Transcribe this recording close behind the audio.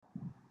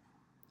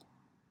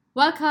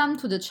Welcome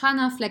to the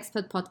China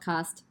Flexpert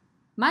podcast.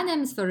 My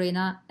name is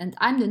Verena and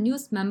I'm the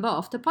newest member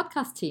of the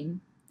podcast team.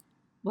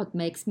 What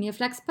makes me a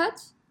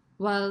Flexpert?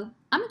 Well,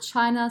 I'm in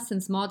China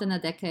since more than a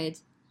decade.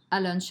 I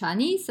learned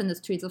Chinese in the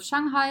streets of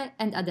Shanghai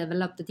and I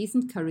developed a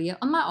decent career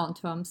on my own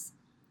terms.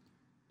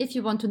 If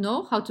you want to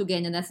know how to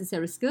gain the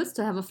necessary skills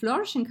to have a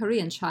flourishing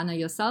career in China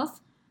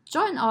yourself,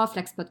 join our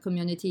Flexpert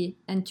community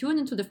and tune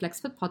into the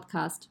Flexpert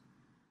podcast.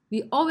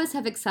 We always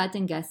have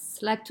exciting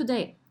guests like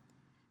today.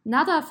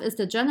 Nadav is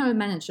the general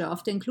manager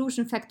of the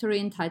Inclusion Factory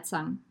in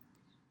Taicang.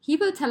 He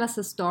will tell us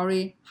his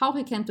story, how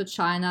he came to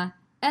China,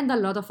 and a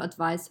lot of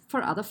advice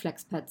for other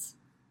flexpats.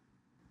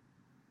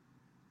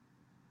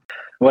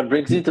 What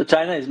brings me to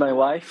China is my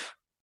wife.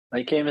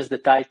 I came as the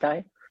Tai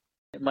Tai.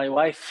 My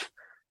wife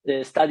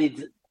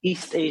studied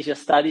East Asia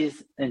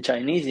Studies and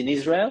Chinese in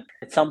Israel.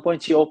 At some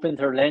point, she opened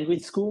her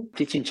language school,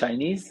 teaching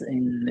Chinese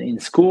in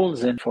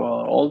schools and for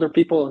older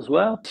people as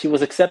well. She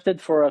was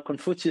accepted for a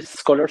Confucius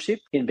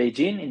scholarship in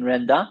Beijing, in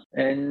Renda.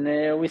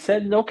 And we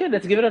said, okay,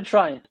 let's give it a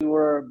try. We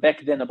were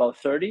back then about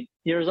 30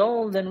 years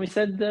old, and we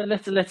said,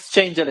 let's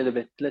change a little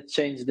bit. Let's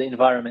change the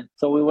environment.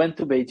 So we went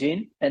to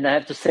Beijing. And I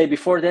have to say,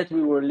 before that,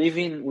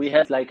 we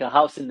had like a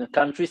house in the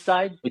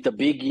countryside with a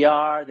big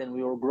yard, and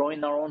we were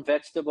growing our own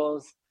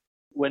vegetables.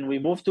 When we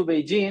moved to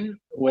Beijing,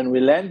 when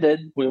we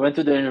landed, we went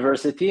to the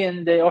university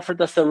and they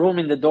offered us a room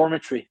in the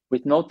dormitory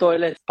with no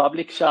toilets,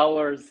 public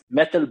showers,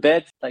 metal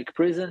beds like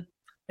prison.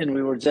 And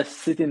we were just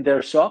sitting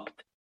there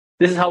shocked.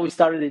 This is how we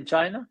started in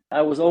China.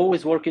 I was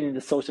always working in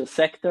the social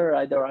sector.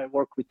 Either I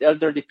work with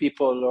elderly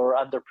people or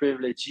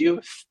underprivileged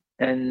youth.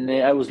 And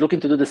I was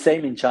looking to do the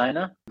same in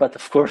China. But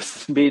of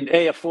course, being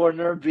a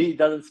foreigner, B,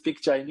 doesn't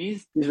speak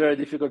Chinese, it's very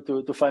difficult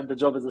to find a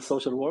job as a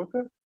social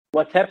worker.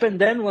 What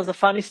happened then was a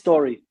funny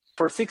story.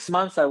 For 6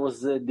 months, I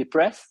was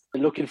depressed,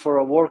 looking for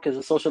a work as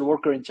a social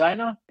worker in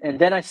China. And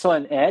then I saw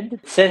an ad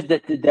that says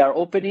that they are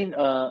opening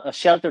a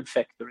sheltered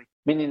factory,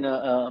 meaning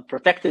a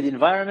protected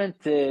environment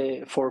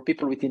for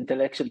people with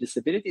intellectual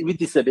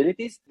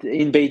disabilities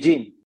in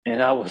Beijing.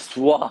 And I was,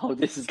 wow,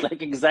 this is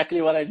like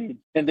exactly what I need.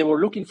 And they were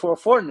looking for a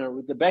foreigner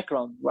with the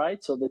background,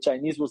 right? So the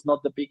Chinese was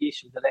not the big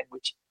issue, the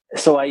language.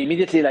 So I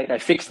immediately, I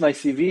fixed my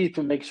CV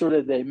to make sure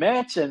that they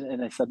match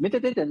and I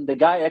submitted it. And the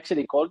guy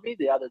actually called me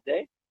the other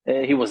day.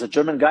 He was a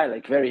German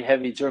guy, very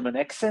heavy German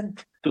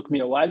accent. Took me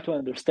a while to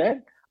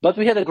understand. But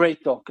we had a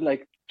great talk,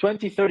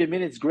 20, 30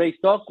 minutes,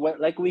 great talk.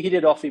 We hit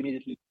it off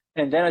immediately.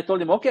 And then I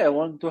told him, okay, I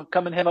want to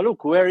come and have a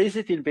look. Where is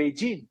it in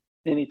Beijing?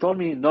 And he told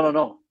me,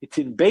 no. It's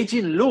in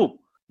Beijing Lu,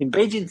 in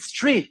Beijing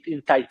Street,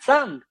 in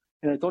Taicang.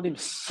 And I told him,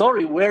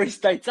 sorry, where is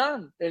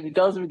Taicang? And he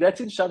tells me,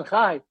 that's in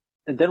Shanghai.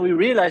 And then we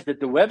realized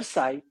that the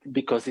website,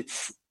 because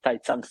it's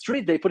Taicang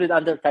Street, they put it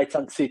under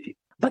Taicang City.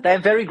 But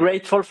I'm very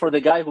grateful for the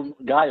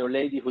guy or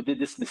lady who did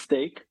this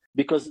mistake,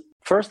 because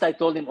first I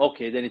told him,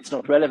 okay, then it's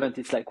not relevant.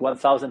 It's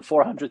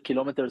 1,400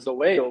 kilometers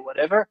away or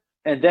whatever.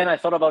 And then I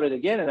thought about it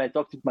again and I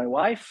talked with my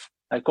wife.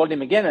 I called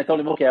him again. I told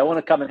him, okay, I want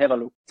to come and have a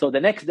look. So the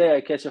next day I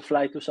catch a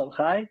flight to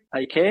Shanghai.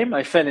 I came,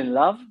 I fell in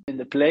love in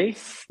the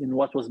place, in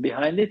what was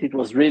behind it. It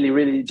was really,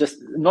 really just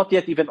not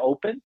yet even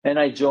open. And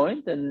I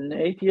joined. And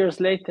 8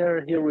 years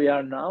later, here we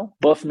are now.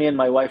 Both me and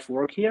my wife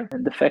work here.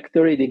 And the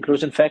factory, the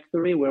Inclusion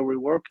Factory where we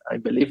work, I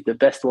believe the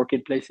best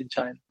working place in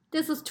China.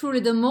 This is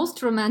truly the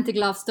most romantic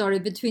love story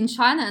between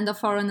China and a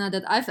foreigner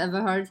that I've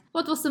ever heard.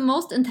 What was the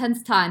most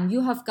intense time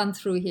you have gone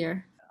through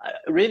here?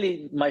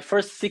 Really, my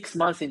first 6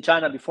 months in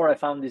China before I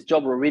found this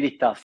job were really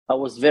tough. I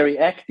was very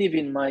active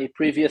in my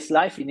previous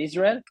life in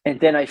Israel. And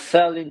then I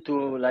fell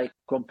into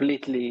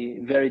completely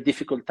very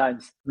difficult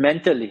times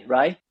mentally,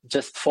 right?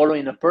 Just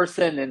following a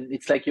person and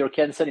it's like you're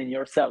canceling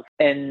yourself.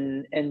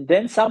 And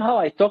then somehow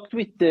I talked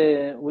with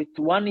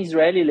one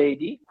Israeli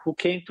lady who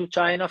came to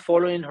China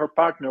following her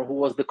partner who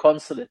was the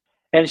consulate.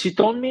 And she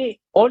told me,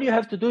 all you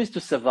have to do is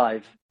to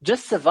survive.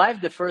 Just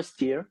survive the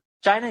first year.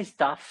 China is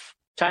tough.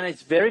 China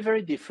is very,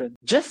 very different.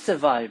 Just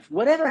survive.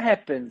 Whatever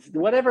happens,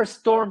 whatever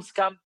storms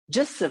come,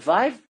 just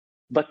survive.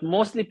 But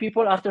mostly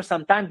people, after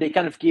some time, they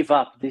kind of give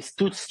up. It's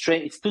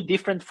too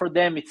different for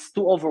them. It's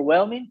too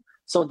overwhelming.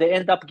 So they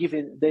ended up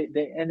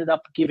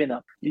giving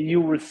up. You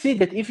will see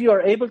that if you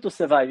are able to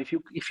survive,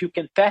 if you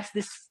can pass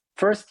this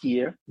first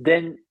year,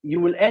 then you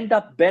will end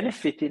up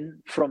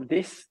benefiting from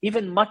this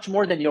even much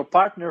more than your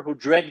partner who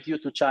dragged you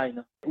to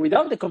China.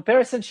 Without the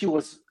comparison, she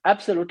was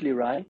absolutely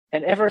right.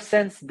 And ever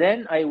since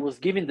then, I was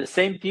giving the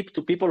same tip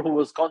to people who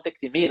was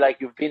contacting me,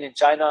 you've been in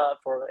China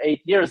for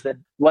 8 years,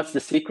 then what's the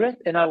secret?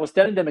 And I was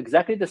telling them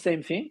exactly the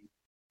same thing.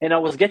 And I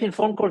was getting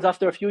phone calls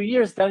after a few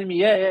years telling me,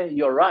 yeah,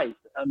 you're right.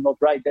 I'm not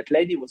right. That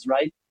lady was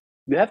right.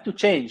 You have to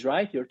change,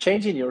 right? You're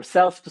changing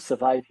yourself to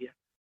survive here.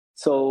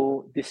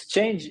 So this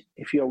change,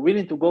 if you're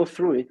willing to go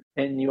through it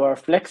and you are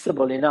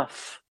flexible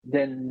enough,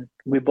 then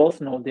we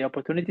both know the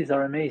opportunities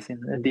are amazing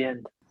at the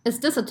end. Is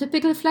this a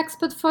typical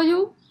flexpert for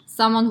you?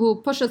 Someone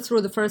who pushes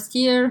through the first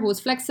year, who is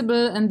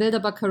flexible and build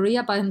up a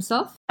career by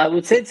himself? I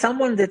would say it's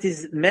someone that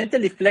is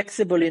mentally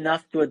flexible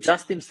enough to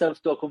adjust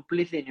himself to a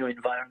completely new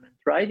environment,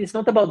 right? It's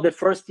not about the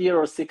first year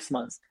or 6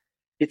 months.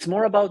 It's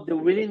more about the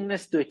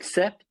willingness to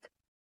accept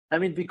I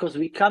mean, because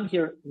we come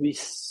here, we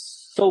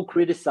so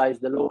criticize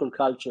the local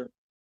culture,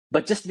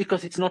 but just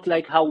because it's not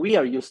like how we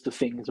are used to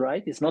things,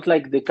 right? It's not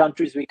like the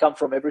countries we come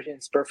from, everything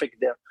is perfect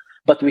there.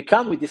 But we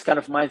come with this kind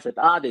of mindset,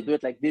 they do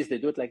it like this, they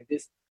do it like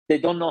this. They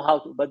don't know how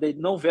to, but they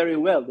know very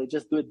well, they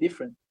just do it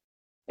different.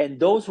 And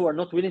those who are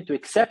not willing to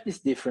accept this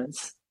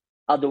difference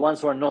are the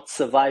ones who are not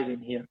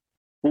surviving here,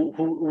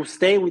 who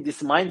stay with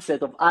this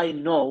mindset of, I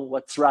know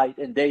what's right,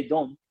 and they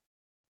don't.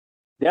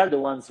 They are the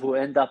ones who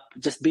end up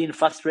just being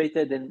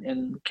frustrated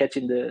and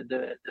catching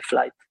the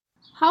flight.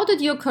 How did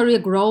your career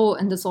grow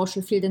in the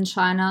social field in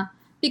China?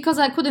 Because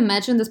I could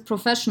imagine this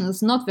profession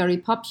is not very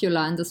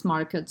popular in this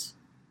market.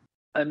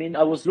 I mean,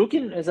 I was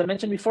looking, as I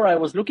mentioned before, I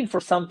was looking for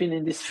something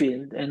in this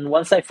field. And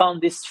once I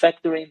found this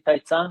factory in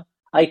Taicang,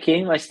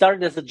 I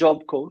started as a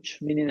job coach,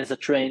 meaning as a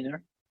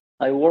trainer.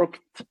 I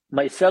worked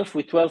myself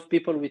with 12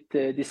 people with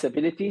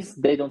disabilities.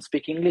 They don't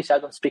speak English, I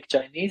don't speak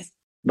Chinese,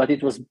 but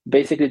it was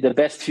basically the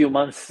best few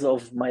months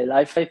of my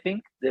life, I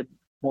think, the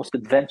most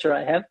adventure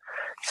I have.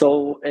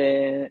 So,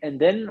 and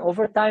then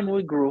over time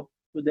we grew.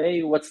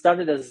 Today, what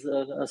started as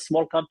a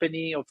small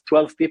company of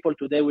 12 people,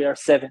 today we are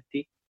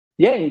 70.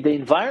 Yeah, the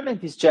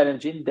environment is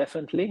challenging,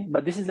 definitely,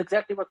 but this is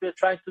exactly what we're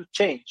trying to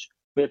change.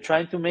 We're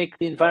trying to make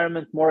the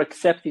environment more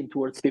accepting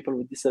towards people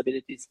with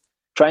disabilities,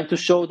 trying to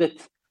show that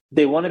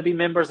they want to be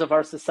members of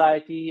our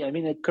society. I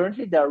mean,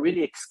 currently they are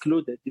really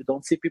excluded. You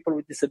don't see people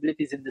with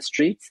disabilities in the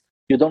streets.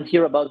 You don't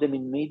hear about them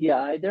in media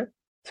either.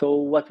 So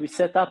what we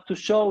set up to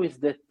show is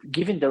that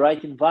given the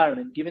right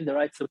environment, given the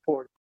right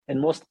support,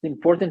 and most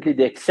importantly,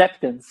 the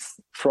acceptance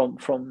from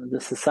the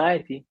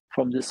society,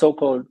 from the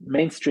so-called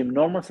mainstream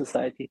normal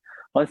society,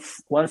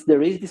 once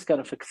there is this kind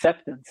of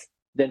acceptance,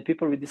 then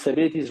people with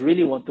disabilities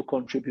really want to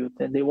contribute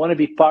and they want to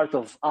be part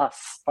of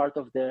us, part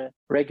of the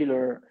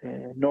regular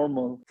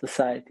normal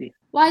society.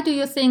 Why do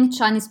you think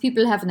Chinese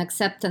people have an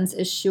acceptance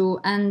issue?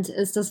 And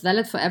is this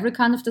valid for every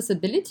kind of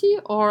disability,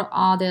 or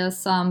are there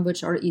some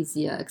which are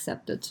easier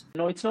accepted?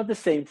 No, it's not the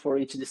same for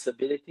each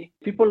disability.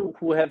 People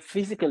who have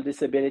physical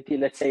disability,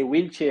 let's say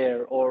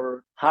wheelchair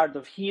or hard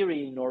of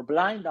hearing or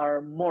blind,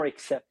 are more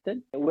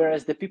accepted.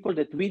 Whereas the people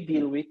that we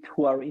deal with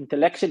who are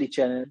intellectually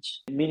challenged,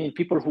 meaning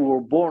people who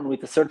were born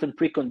with a certain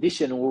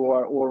precondition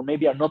or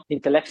maybe are not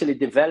intellectually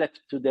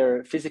developed to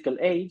their physical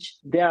age,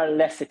 they are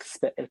less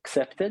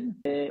accepted.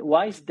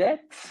 Why is that?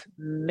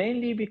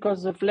 Mainly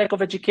because of lack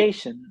of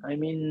education. I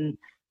mean,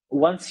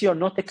 once you're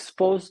not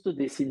exposed to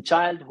this in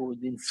childhood,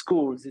 in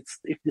schools,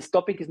 if this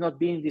topic is not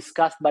being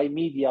discussed by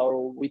media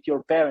or with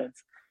your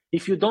parents,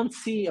 if you don't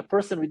see a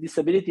person with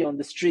disability on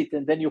the street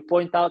and then you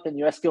point out and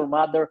you ask your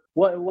mother,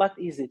 what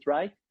is it,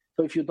 right?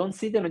 So if you don't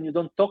see them and you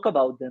don't talk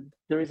about them,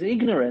 there is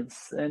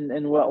ignorance.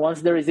 And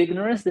once there is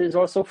ignorance, there is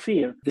also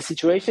fear. The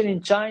situation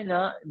in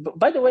China,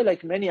 by the way,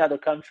 like many other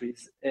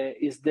countries,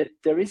 is that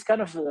there is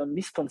kind of a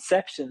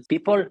misconception.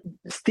 People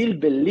still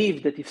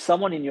believe that if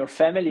someone in your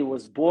family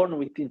was born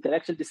with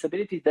intellectual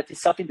disabilities, that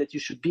is something that you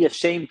should be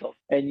ashamed of.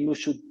 And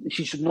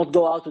he should not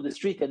go out to the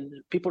street, and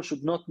people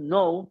should not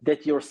know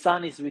that your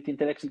son is with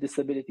intellectual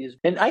disabilities.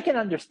 And I can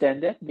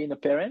understand that, being a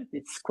parent,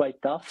 it's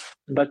quite tough.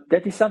 But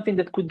that is something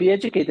that could be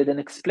educated and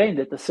explained,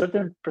 that a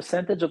certain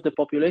percentage of the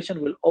population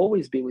will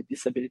always be with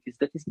disabilities.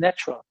 That is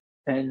natural.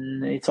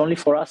 And it's only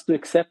for us to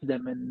accept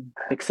them and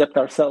accept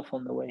ourselves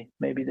on the way.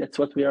 Maybe that's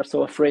what we are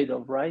so afraid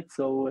of, right?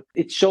 So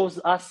it shows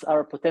us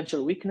our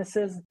potential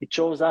weaknesses. It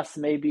shows us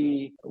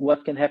maybe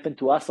what can happen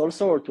to us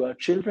also, or to our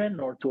children,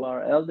 or to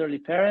our elderly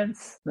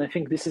parents. And I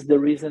think this is the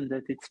reason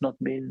that it's not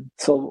been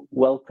so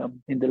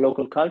welcome in the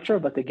local culture,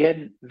 but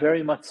again,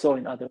 very much so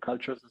in other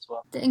cultures as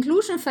well. The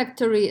Inclusion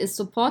Factory is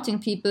supporting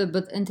people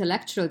with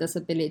intellectual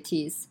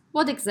disabilities.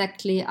 What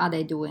exactly are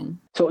they doing?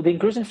 So the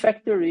Inclusion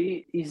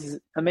Factory is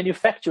a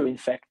manufacturing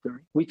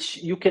factory, which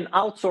you can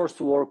outsource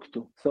work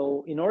to.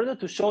 So in order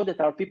to show that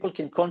our people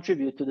can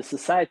contribute to the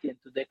society and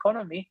to the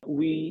economy,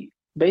 we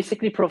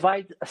basically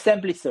provide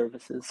assembly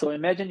services. So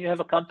imagine you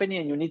have a company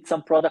and you need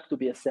some product to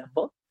be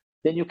assembled.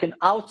 Then you can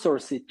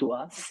outsource it to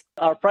us.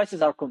 Our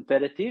prices are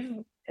competitive,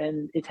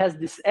 and it has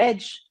this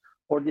edge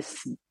or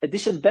this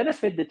additional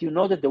benefit that you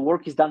know that the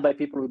work is done by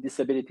people with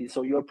disabilities.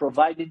 So you're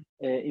providing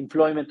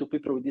employment to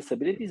people with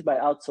disabilities by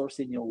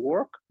outsourcing your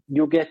work.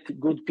 You get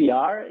good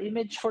PR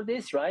image for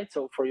this, right?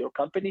 So for your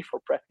company,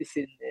 for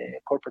practicing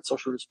corporate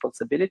social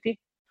responsibility.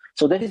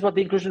 So that is what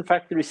the Inclusion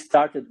Factory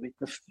started with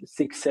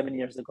 6-7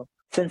 years ago.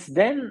 Since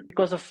then,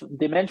 because of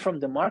demand from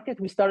the market,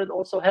 we started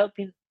also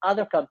helping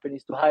other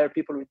companies to hire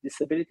people with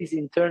disabilities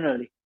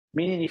internally.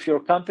 Meaning, if your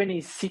company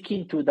is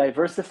seeking to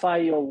diversify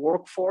your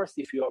workforce,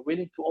 if you are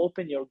willing to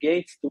open your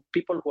gates to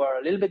people who are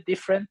a little bit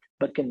different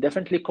but can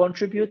definitely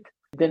contribute,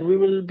 then we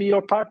will be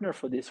your partner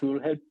for this. We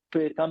will help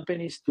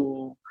companies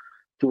to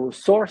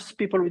source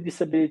people with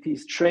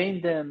disabilities,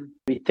 train them,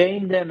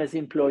 retain them as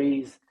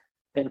employees,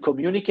 and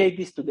communicate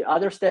this to the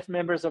other staff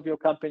members of your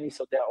company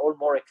so they are all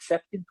more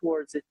accepting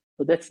towards it.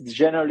 So that's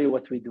generally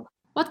what we do.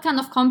 What kind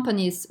of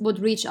companies would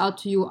reach out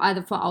to you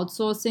either for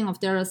outsourcing of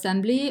their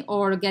assembly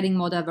or getting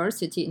more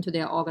diversity into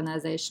their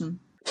organization?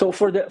 So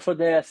for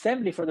the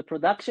assembly, for the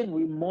production,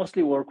 we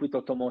mostly work with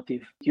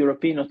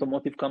European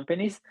automotive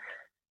companies.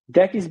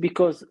 That is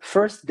because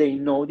first, they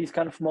know these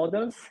kind of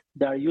models.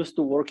 They are used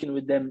to working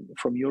with them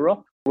from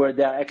Europe, where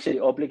they are actually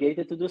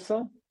obligated to do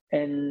so.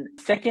 And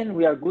second,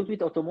 we are good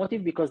with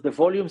automotive because the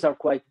volumes are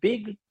quite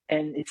big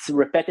and it's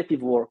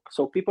repetitive work.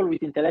 So people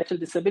with intellectual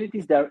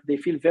disabilities, they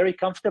feel very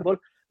comfortable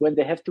when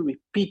they have to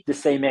repeat the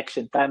same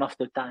action time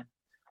after time.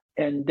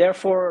 And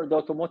therefore, the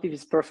automotive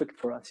is perfect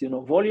for us.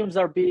 Volumes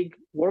are big,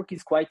 work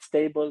is quite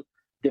stable,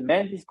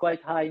 demand is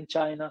quite high in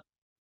China.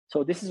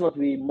 So this is what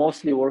we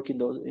mostly work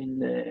in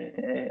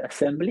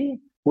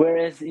assembly.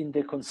 Whereas in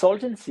the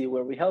consultancy,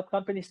 where we help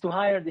companies to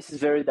hire, this is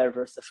very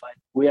diversified.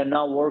 We are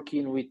now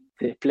working with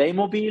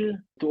Playmobil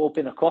to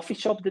open a coffee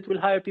shop that will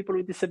hire people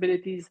with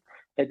disabilities.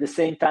 At the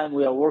same time,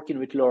 we are working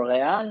with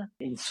L'Oreal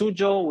in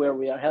Suzhou, where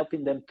we are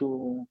helping them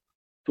to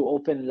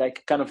open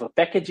like kind of a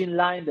packaging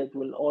line that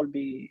will all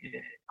be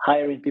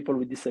hiring people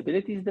with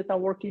disabilities that are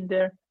working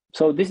there.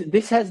 So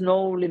this has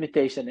no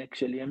limitation,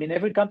 actually. I mean,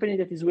 every company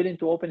that is willing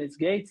to open its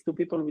gates to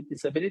people with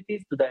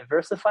disabilities, to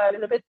diversify a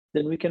little bit,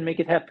 then we can make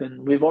it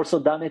happen. We've also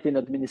done it in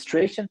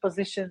administration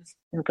positions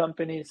in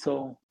companies,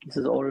 so this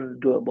is all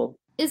doable.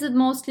 Is it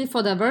mostly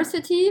for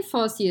diversity,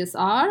 for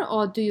CSR,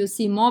 or do you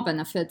see more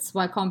benefits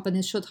why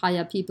companies should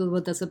hire people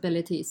with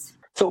disabilities?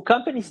 So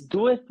companies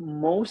do it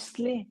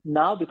mostly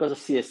now because of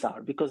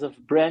CSR, because of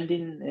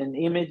branding and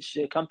image,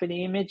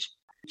 company image.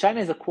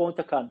 China is a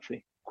quota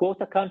country.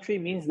 Quota country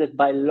means that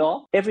by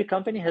law, every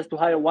company has to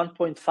hire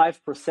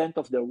 1.5%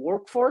 of their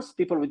workforce,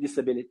 people with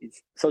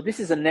disabilities. So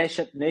this is a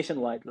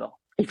nationwide law.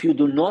 If you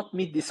do not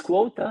meet this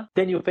quota,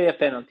 then you pay a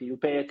penalty, you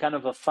pay a kind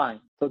of a fine.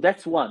 So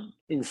that's one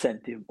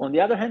incentive. On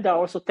the other hand, there are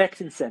also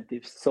tax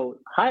incentives. So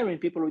hiring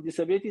people with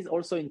disabilities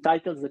also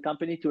entitles the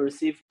company to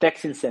receive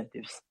tax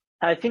incentives.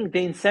 I think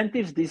the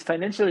incentives, these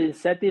financial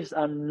incentives,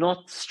 are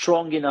not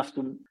strong enough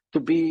to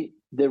be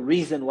the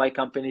reason why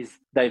companies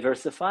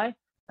diversify.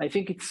 I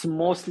think it's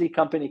mostly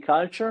company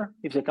culture.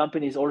 If the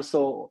company is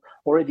also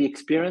already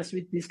experienced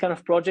with this kind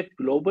of project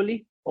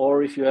globally,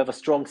 or if you have a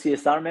strong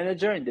CSR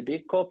manager in the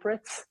big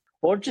corporates,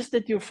 or just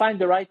that you find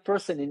the right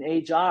person in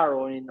HR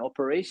or in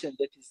operation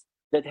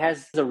that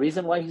has a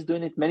reason why he's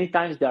doing it. Many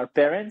times they are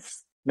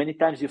parents. Many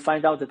times you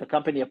find out that the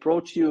company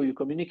approached you, you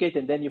communicate,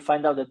 and then you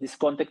find out that this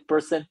contact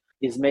person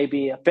is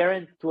maybe a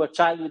parent to a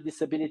child with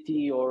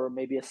disability, or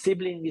maybe a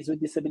sibling is with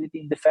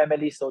disability in the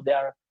family. So they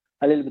are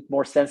a little bit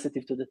more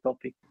sensitive to the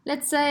topic.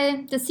 Let's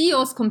say the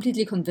CEO is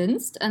completely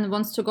convinced and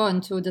wants to go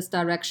into this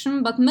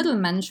direction, but middle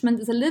management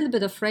is a little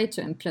bit afraid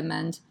to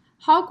implement.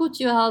 How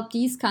could you help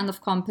these kind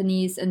of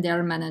companies and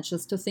their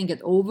managers to think it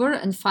over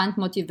and find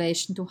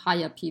motivation to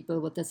hire people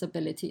with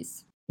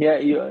disabilities? Yeah,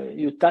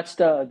 you touched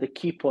the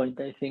key point,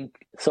 I think.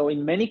 So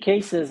in many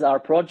cases, our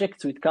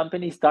projects with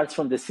companies starts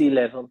from the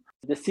C-level.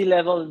 The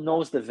C-level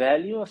knows the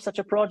value of such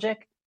a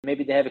project.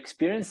 Maybe they have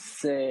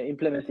experience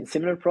implementing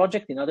similar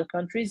project in other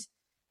countries,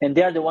 and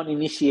they are the one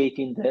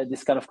initiating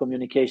this kind of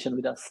communication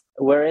with us.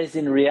 Whereas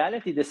in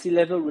reality, the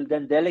C-level will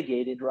then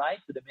delegate it, right,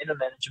 to the middle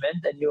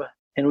management.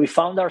 And we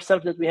found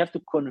ourselves that we have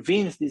to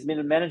convince this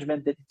middle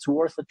management that it's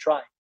worth a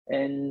try.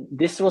 And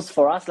this was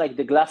for us like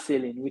the glass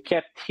ceiling. We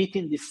kept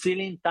hitting the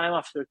ceiling time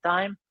after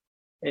time,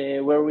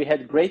 where we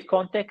had great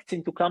contacts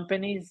into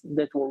companies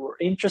that were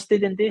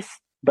interested in this.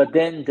 But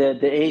then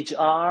the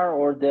HR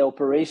or the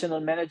operational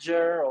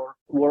manager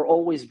were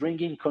always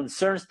bringing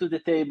concerns to the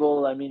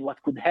table. I mean,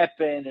 what could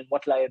happen and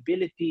what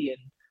liability and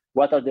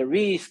what are the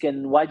risks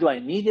and why do I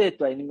need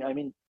it? I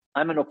mean,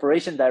 I'm an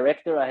operation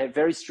director. I have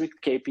very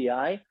strict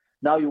KPI.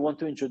 Now you want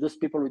to introduce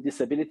people with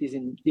disabilities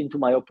into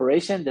my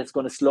operation. That's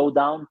going to slow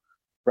down,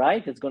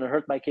 right? It's going to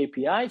hurt my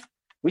KPIs,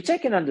 which I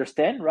can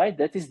understand, right?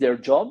 That is their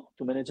job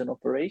to manage an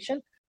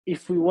operation.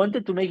 If we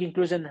wanted to make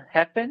inclusion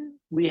happen,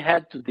 we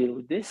had to deal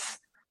with this.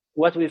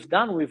 What we've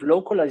done, we've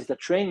localized a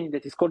training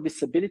that is called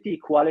Disability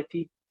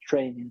Equality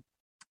Training.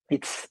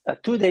 It's a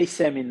 2-day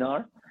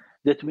seminar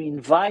that we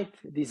invite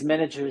these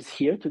managers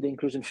here to the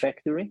Inclusion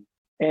Factory.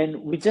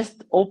 And we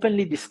just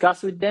openly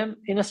discuss with them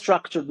in a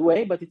structured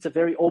way, but it's a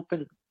very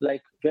open,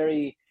 like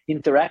very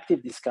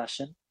interactive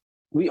discussion.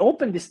 We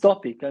open this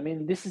topic. I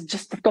mean, this is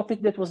just a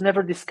topic that was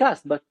never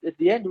discussed. But at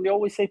the end, we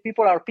always say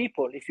people are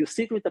people. If you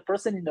sit with a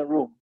person in a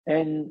room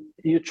and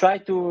you try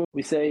to,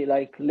 we say,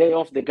 like, lay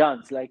off the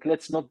guns, like,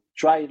 let's not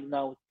try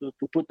now to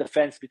put the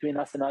fence between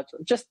us and us.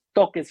 Just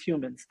talk as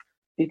humans.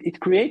 It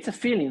creates a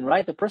feeling,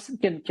 right? A person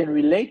can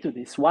relate to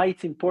this, why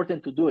it's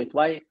important to do it,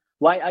 why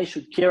I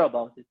should care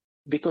about it.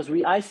 Because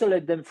we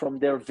isolate them from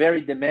their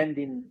very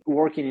demanding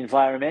working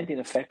environment in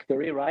a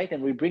factory, right?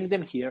 And we bring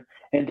them here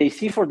and they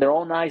see for their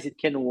own eyes it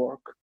can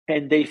work.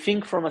 And they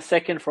think from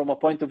a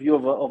point of view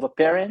of a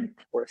parent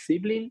or a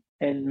sibling,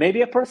 and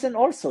maybe a person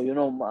also,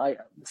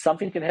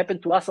 something can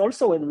happen to us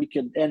also when we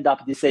can end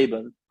up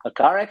disabled. A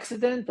car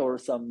accident or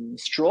some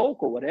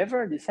stroke or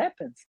whatever, this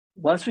happens.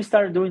 Once we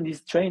started doing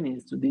these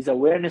trainings, these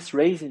awareness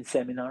raising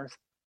seminars,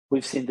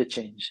 we've seen the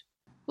change.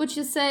 Would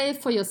you say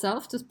for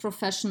yourself this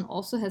profession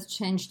also has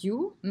changed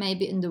you,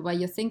 maybe in the way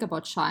you think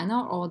about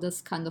China or this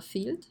kind of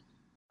field?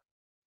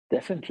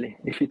 Definitely.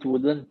 If it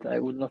wouldn't, I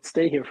would not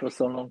stay here for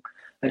so long.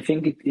 I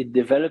think it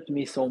developed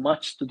me so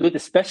much to do it,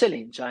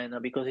 especially in China,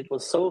 because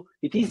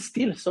it is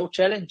still so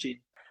challenging.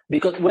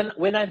 Because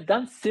when I've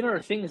done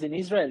similar things in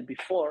Israel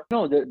before,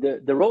 no,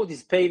 the road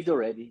is paved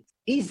already. It's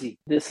easy.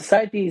 The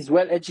society is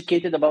well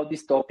educated about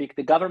this topic.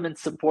 The government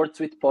supports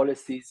with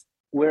policies.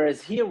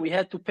 Whereas here we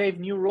had to pave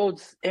new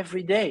roads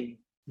every day.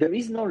 There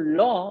is no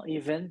law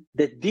even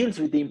that deals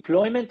with the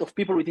employment of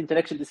people with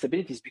intellectual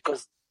disabilities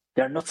because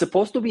they're not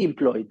supposed to be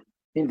employed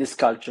in this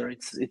culture.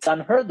 It's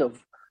unheard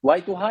of. Why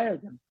to hire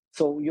them?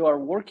 So you are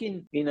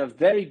working in a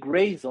very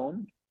gray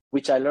zone,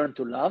 which I learned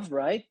to love,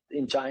 right,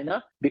 in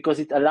China, because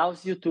it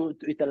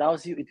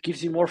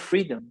gives you more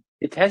freedom.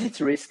 It has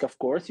its risk, of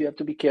course. You have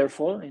to be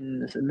careful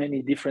in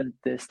many different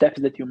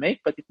steps that you make,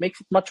 but it makes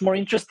it much more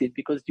interesting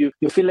because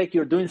you feel like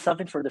you're doing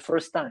something for the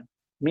first time.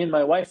 Me and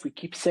my wife, we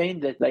keep saying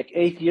that like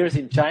 8 years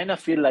in China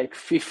feel like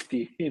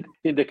 50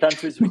 in the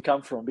countries we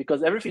come from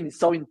because everything is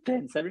so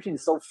intense, everything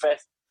is so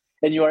fast,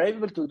 and you are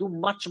able to do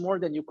much more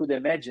than you could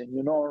imagine.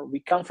 You know, we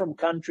come from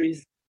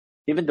countries,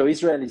 even though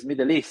Israel is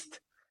Middle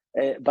East,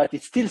 but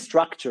it's still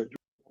structured.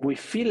 We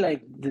feel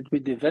like that we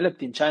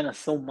developed in China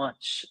so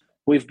much.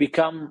 We've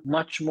become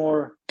much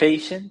more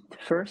patient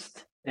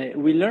first.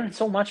 We learn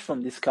so much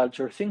from this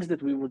culture, things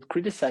that we would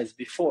criticize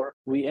before.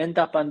 We end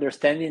up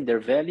understanding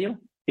their value.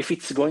 If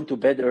it's going to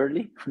bed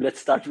early, let's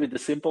start with the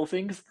simple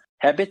things.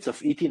 Habits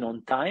of eating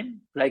on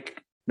time,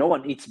 like no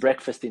one eats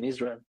breakfast in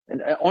Israel,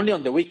 and only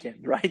on the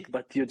weekend, right?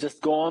 But you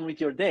just go on with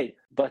your day.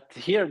 But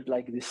here,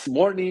 like this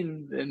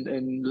morning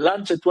and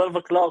lunch at 12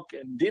 o'clock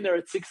and dinner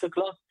at 6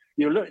 o'clock,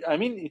 you learn. I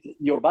mean,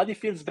 your body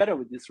feels better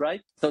with this,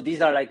 right? So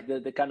these are like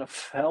the kind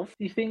of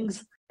healthy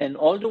things, and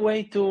all the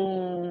way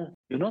to,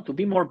 to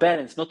be more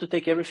balanced, not to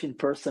take everything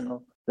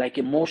personal, like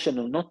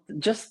emotional, not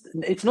just,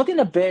 it's not in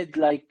a bad,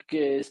 like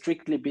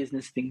strictly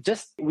business thing.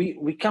 Just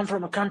we come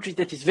from a country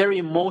that is very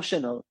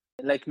emotional,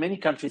 like many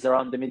countries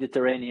around the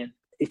Mediterranean.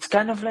 It's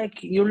kind of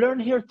like you learn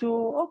here to,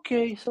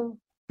 okay, so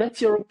that's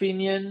your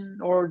opinion,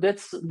 or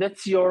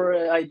that's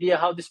your idea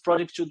how this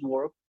project should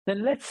work.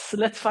 Then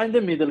let's find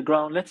the middle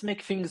ground. Let's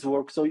make things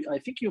work. So I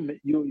think you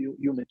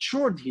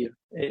matured here.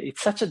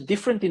 It's such a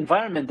different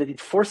environment that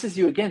it forces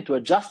you again to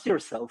adjust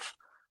yourself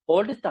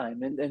all the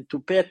time and to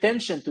pay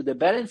attention to the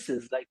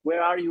balances. Like,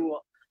 where are you?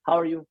 How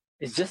are you?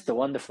 It's just a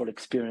wonderful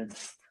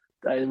experience,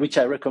 which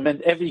I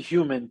recommend every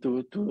human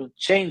to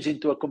change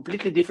into a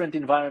completely different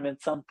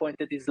environment some point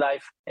in his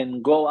life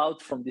and go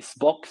out from this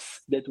box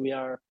that we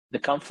are, the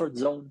comfort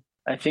zone.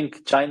 I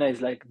think China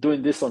is like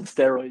doing this on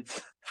steroids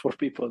for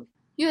people.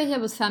 You are here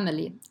with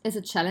family. Is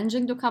it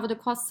challenging to cover the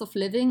costs of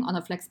living on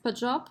a FlexPert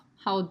job?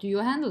 How do you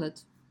handle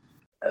it?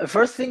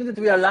 First thing that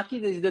we are lucky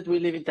is that we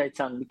live in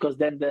Taicang, because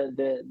then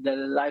the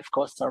life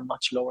costs are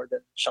much lower than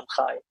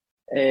Shanghai.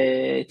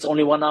 It's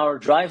only 1 hour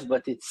drive,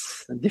 but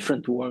it's a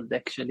different world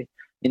actually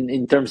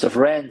in terms of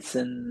rents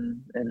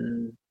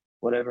and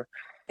whatever.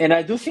 And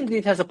I do think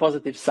it has a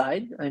positive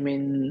side. I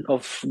mean,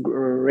 of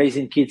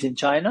raising kids in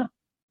China.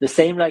 The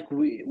same like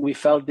we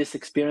felt this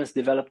experience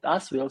developed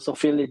us, we also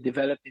feel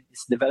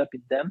it's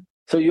developing them.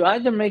 So you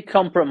either make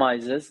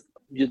compromises,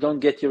 you don't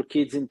get your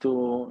kids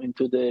into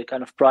the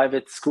kind of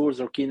private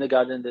schools or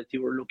kindergarten that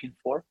you were looking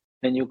for,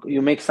 and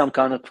you make some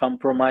kind of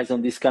compromise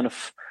on this kind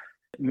of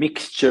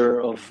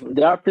mixture of,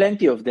 there are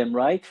plenty of them,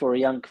 right, for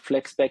young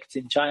FlexPerts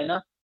in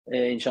China,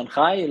 in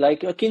Shanghai,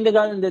 like a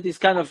kindergarten that is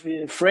kind of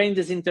framed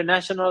as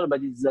international,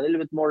 but it's a little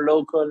bit more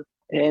local.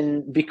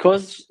 And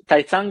because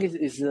Taicang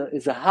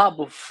is a hub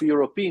of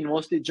European,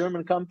 mostly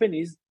German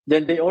companies,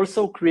 then they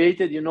also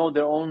created,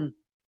 their own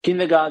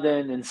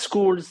kindergarten and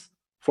schools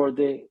for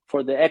the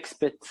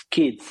expat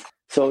kids.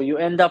 So you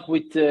end up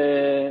with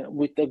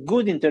a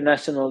good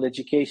international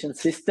education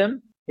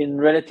system in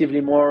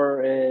relatively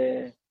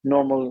more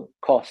normal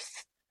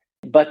costs.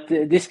 But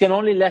this can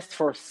only last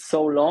for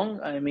so long.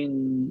 I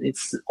mean,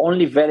 it's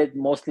only valid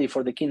mostly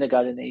for the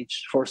kindergarten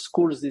age. For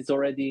schools, it's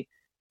already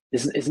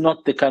is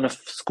not the kind of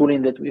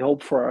schooling that we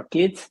hope for our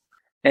kids.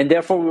 And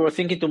therefore, we were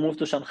thinking to move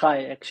to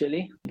Shanghai,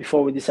 actually,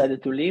 before we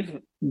decided to leave.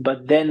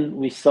 But then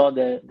we saw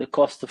the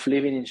cost of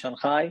living in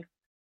Shanghai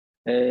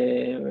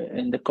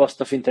and the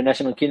cost of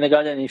international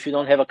kindergarten. If you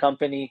don't have a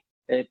company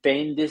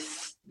paying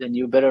this, then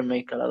you better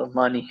make a lot of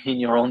money in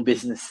your own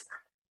business.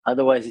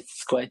 Otherwise,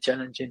 it's quite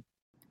challenging.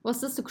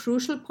 Was this a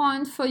crucial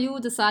point for you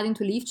deciding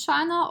to leave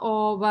China,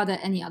 or were there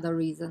any other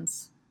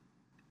reasons?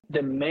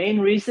 The main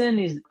reason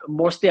is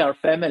mostly our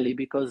family,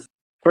 because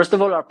first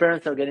of all, our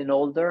parents are getting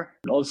older.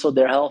 Also,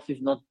 their health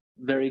is not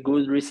very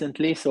good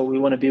recently, so we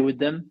want to be with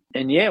them.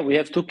 And yeah, we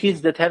have 2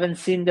 kids that haven't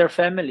seen their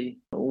family.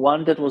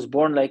 One that was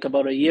born like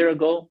about a year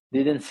ago,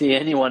 didn't see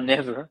anyone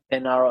ever.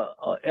 And our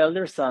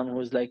elder son,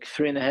 who's like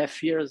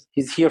 3.5 years,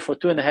 he's here for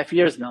 2.5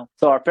 years now.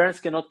 So our parents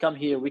cannot come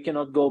here. We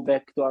cannot go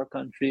back to our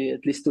country,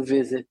 at least to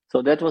visit.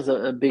 So that was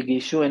a big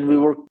issue. And we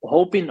were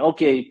hoping,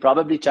 okay,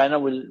 probably China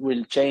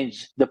will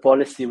change the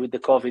policy with the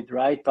COVID,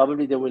 right?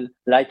 Probably they will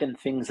lighten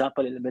things up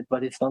a little bit,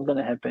 but it's not going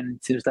to happen.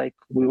 It seems like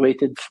we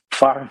waited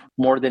far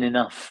more than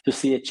enough to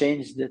see a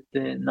change that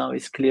now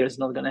is clear is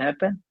not going to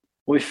happen.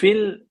 We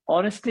feel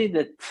honestly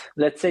that,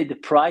 let's say, the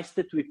price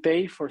that we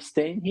pay for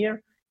staying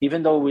here,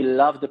 even though we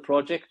love the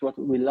project,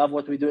 we love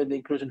what we do at the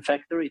Inclusion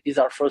Factory, it is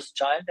our first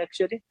child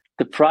actually.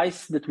 The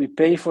price that we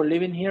pay for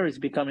living here is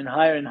becoming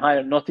higher and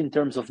higher, not in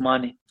terms of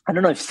money. I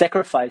don't know if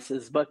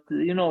sacrifices, but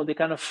the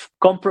kind of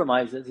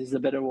compromises is a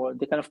better word,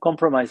 the kind of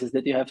compromises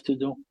that you have to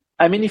do.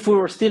 I mean, if we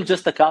were still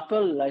just a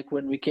couple, like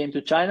when we came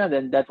to China,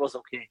 then that was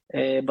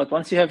okay. But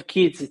once you have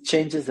kids, it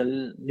changes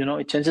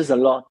a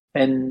lot.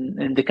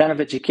 And the kind of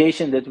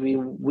education that we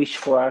wish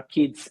for our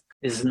kids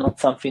is not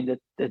something that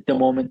at the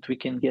moment we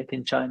can get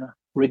in China,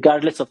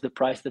 regardless of the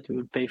price that we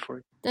would pay for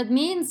it. That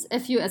means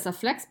if you as a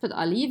FlexPod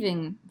are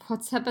leaving,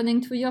 what's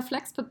happening to your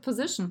FlexPod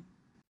position?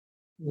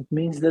 It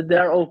means that they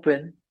are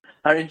open,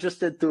 are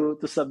interested to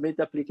submit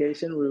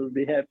application. We will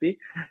be happy.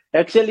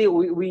 Actually,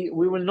 we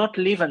will not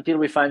leave until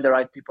we find the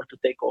right people to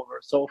take over.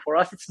 So for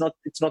us, it's not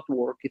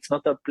work. It's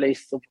not a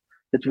place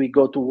that we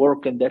go to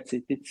work and that's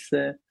it.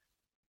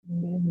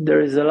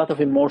 There is a lot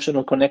of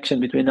emotional connection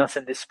between us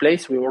and this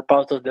place. We were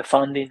part of the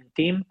founding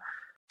team.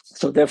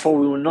 So therefore,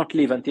 we will not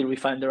leave until we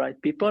find the right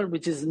people,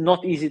 which is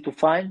not easy to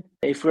find.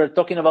 If we're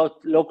talking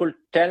about local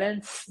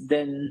talents,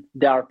 then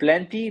there are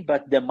plenty,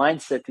 but the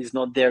mindset is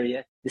not there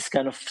yet. This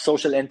kind of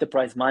social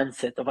enterprise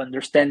mindset of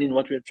understanding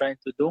what we're trying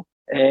to do.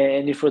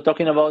 And if we're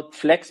talking about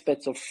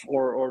FlexPets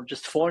or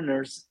just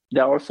foreigners,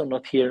 they're also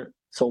not here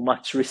so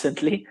much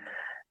recently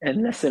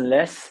and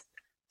less.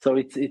 So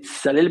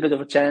it's a little bit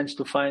of a challenge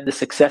to find the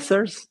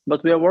successors,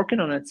 but we are working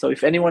on it. So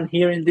if anyone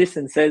hearing this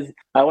and says,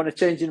 I want to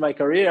change in my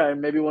career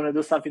and maybe want to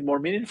do something more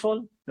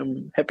meaningful,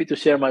 I'm happy to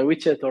share my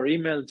WeChat or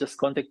email. Just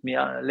contact me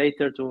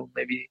later to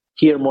maybe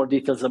hear more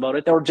details about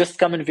it or just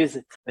come and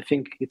visit. I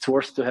think it's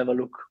worth to have a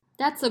look.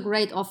 That's a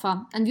great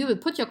offer. And we will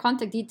put your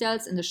contact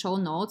details in the show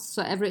notes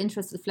so every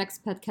interested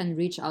FlexPet can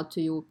reach out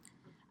to you.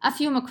 A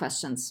few more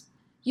questions.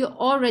 You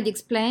already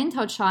explained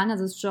how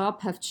China's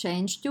job have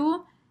changed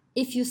you.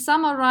 If you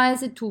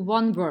summarize it to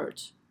one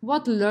word,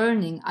 what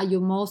learning are you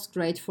most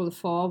grateful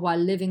for while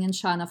living in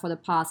China for the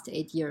past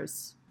 8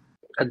 years?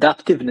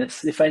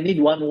 Adaptiveness. If I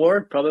need one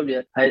word, probably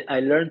I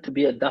learned to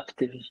be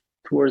adaptive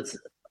towards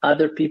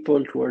other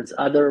people, towards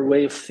other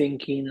way of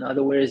thinking,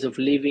 other ways of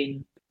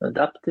living.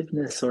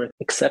 Adaptiveness or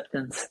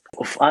acceptance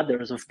of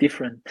others, of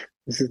different.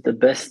 This is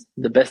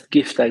the best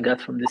gift I got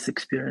from this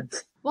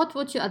experience. What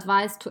would you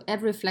advise to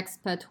every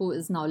FlexPet who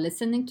is now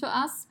listening to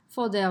us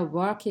for their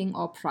working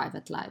or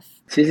private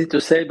life? It's easy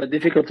to say, but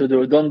difficult to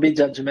do. Don't be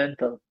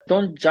judgmental.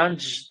 Don't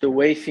judge the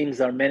way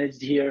things are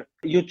managed here.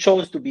 You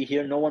chose to be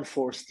here. No one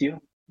forced you.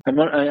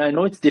 I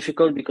know it's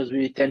difficult because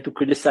we tend to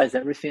criticize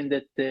everything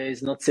that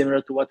is not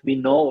similar to what we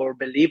know or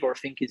believe or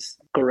think is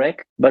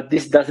correct. But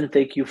this doesn't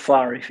take you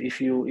far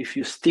if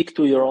you stick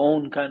to your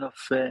own kind of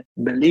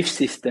belief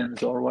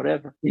systems or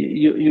whatever.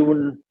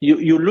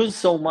 You lose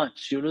so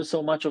much. You lose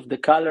so much of the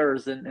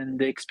colors and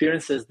the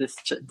experiences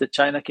that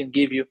China can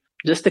give you.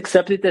 Just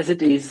accept it as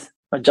it is.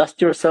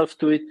 Adjust yourself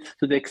to it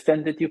to the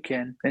extent that you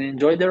can and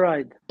enjoy the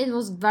ride. It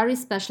was very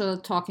special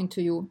talking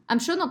to you. I'm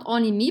sure not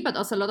only me, but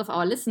also a lot of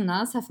our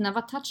listeners have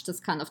never touched this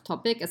kind of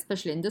topic,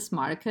 especially in this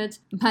market.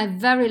 My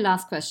very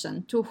last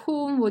question, to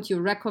whom would you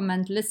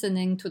recommend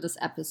listening to this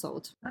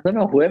episode? I don't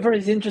know, whoever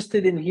is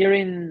interested in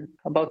hearing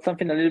about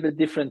something a little bit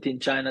different in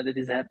China that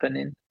is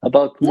happening,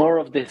 about more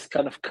of this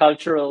kind of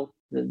cultural,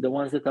 the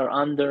ones that are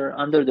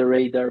under the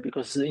radar,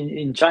 because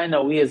in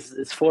China, we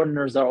as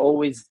foreigners are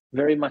always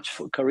very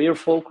much career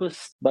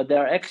focused, but there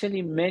are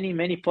actually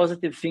many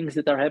positive things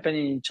that are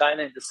happening in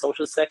China in the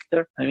social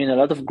sector. I mean, a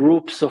lot of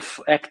groups of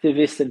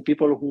activists and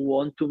people who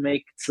want to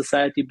make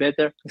society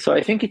better. So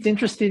I think it's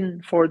interesting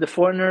for the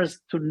foreigners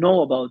to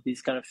know about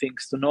these kind of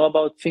things, to know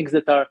about things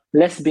that are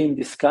less being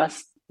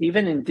discussed,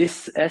 even in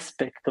this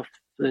aspect of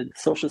the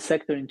social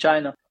sector in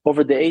China.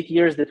 Over the 8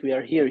 years that we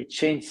are here, it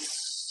changed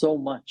so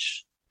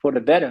much. For the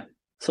better,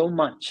 so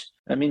much.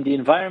 I mean, the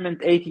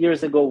environment 8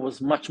 years ago was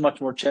much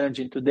more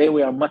challenging. Today,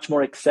 we are much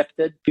more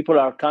accepted. People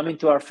are coming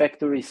to our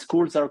factory.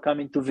 Schools are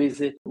coming to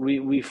visit.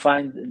 We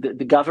find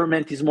the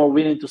government is more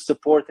willing to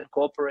support and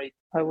cooperate.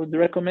 I would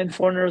recommend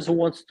foreigners who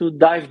want to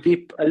dive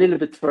deep a little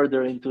bit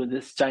further into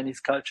this Chinese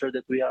culture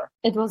that we are.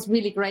 It was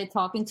really great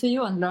talking to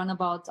you and learn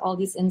about all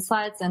these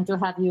insights and to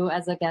have you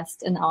as a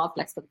guest in our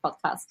FlexPod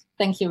podcast.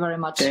 Thank you very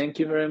much. Thank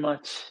you very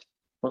much.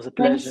 It was a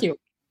pleasure. Thank you.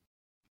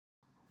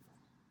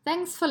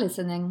 Thanks for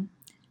listening.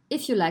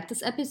 If you like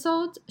this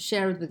episode,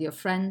 share it with your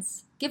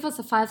friends, give us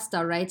a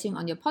 5-star rating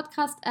on your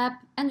podcast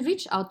app, and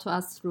reach out to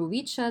us through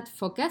WeChat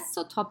for guests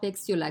or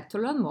topics you'd like to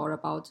learn more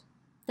about.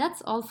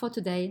 That's all for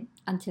today.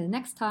 Until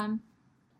next time.